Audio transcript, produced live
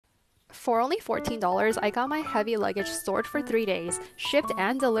For only $14, I got my heavy luggage stored for 3 days, shipped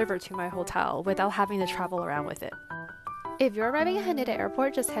and delivered to my hotel without having to travel around with it. If you're arriving at Haneda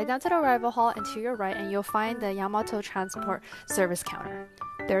Airport, just head down to the arrival hall and to your right and you'll find the Yamato Transport service counter.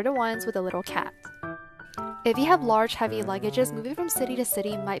 They're the ones with the little cat. If you have large heavy luggages, moving from city to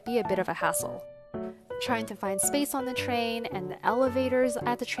city might be a bit of a hassle. Trying to find space on the train and the elevators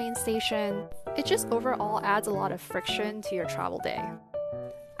at the train station, it just overall adds a lot of friction to your travel day.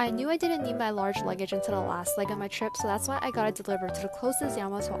 I knew I didn't need my large luggage until the last leg of my trip, so that's why I got it delivered to the closest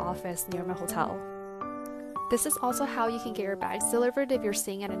Yamato office near my hotel. This is also how you can get your bags delivered if you're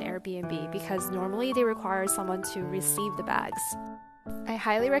staying at an Airbnb, because normally they require someone to receive the bags. I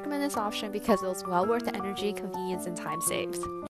highly recommend this option because it was well worth the energy, convenience, and time saved.